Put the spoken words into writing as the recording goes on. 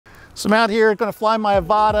So I'm out here gonna fly my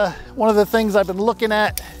Avata. One of the things I've been looking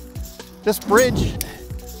at, this bridge,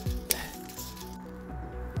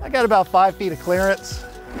 I got about 5 feet of clearance.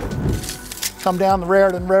 Come down the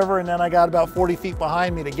Raritan River and then I got about 40 feet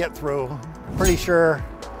behind me to get through. Pretty sure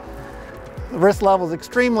the risk level is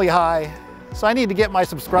extremely high. So I need to get my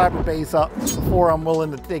subscriber base up before I'm willing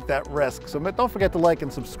to take that risk. So don't forget to like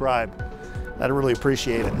and subscribe. I'd really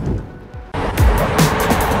appreciate it.